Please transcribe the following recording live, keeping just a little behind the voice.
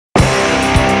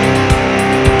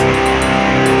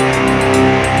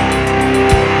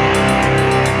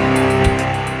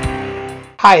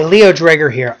Hi, Leo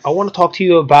Dreger here. I want to talk to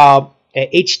you about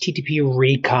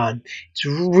HTTPRecon. It's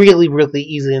really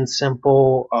easy and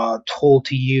simple tool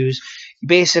to use. You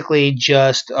basically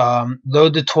just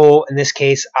load the tool. In this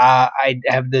case, I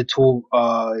have the tool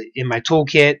in my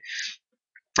toolkit,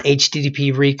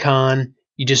 HTTPRecon.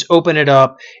 You just open it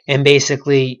up, and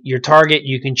basically your target,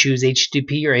 you can choose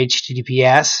HTTP or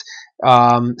HTTPS,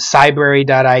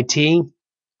 cybrary.it,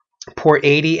 port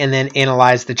 80, and then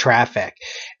analyze the traffic.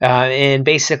 And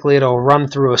basically it'll run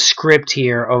through a script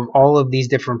here of all of these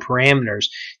different parameters.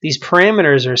 These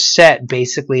parameters are set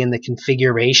basically in the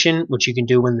configuration, which you can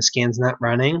do when the scan's not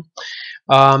running.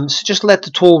 So just let the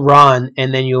tool run,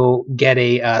 and then you'll get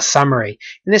a summary.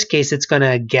 In this case, it's going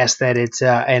to guess that it's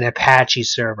an Apache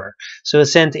server. So it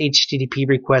sends HTTP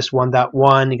request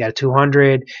 1.1. You got a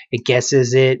 200. It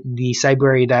guesses it. The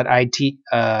cybrary.it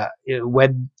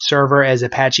web server as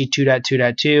Apache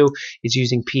 2.2.2 is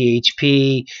using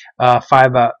PHP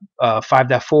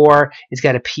 5.4. It's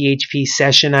got a PHP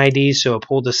session ID, so it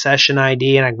pulled a session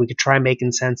ID, and we could try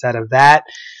making sense out of that.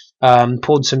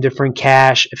 Pulled some different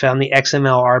cache. It found the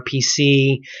XML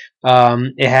RPC.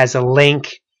 It has a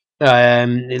link.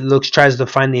 It tries to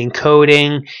find the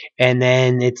encoding, and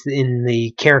then it's in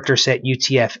the character set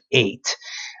UTF-8.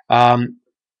 And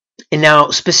now,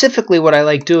 specifically, what I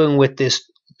like doing with this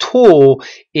tool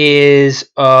is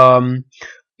one,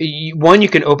 you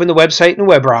can open the website in a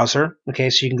web browser. Okay,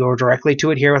 so you can go directly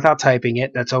to it here without typing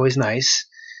it. That's always nice.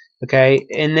 Okay,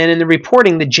 and then in the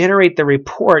reporting, to generate the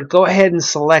report, go ahead and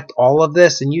select all of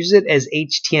this and use it as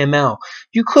HTML.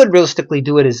 You could realistically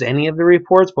do it as any of the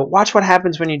reports, but watch what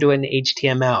happens when you do it in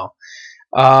HTML.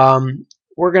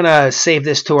 We're going to save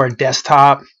this to our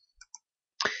desktop,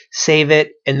 save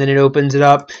it, and then it opens it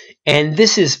up. And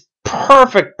this is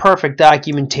perfect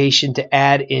documentation to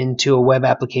add into a web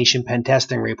application pen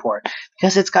testing report,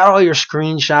 because it's got all your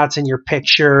screenshots and your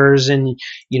pictures and,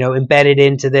 embedded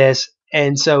into this.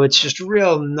 And so it's just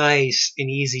real nice and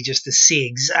easy just to see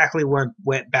exactly what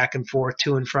went back and forth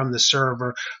to and from the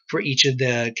server for each of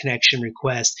the connection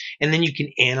requests. And then you can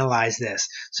analyze this.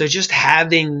 So just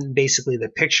having basically the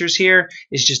pictures here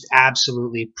is just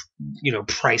absolutely,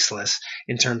 priceless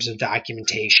in terms of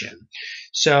documentation.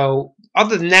 So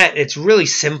other than that, it's really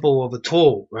simple of a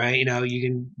tool, right? You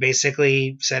can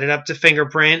basically set it up to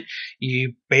fingerprint.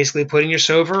 You basically put in your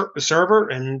server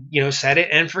and, set it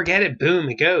and forget it. Boom,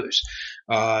 it goes.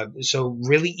 So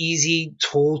really easy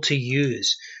tool to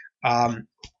use.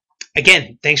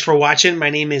 Again, thanks for watching.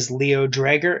 My name is Leo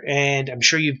Dreger, and I'm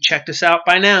sure you've checked us out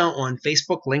by now on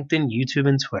Facebook, LinkedIn, YouTube,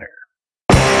 and Twitter.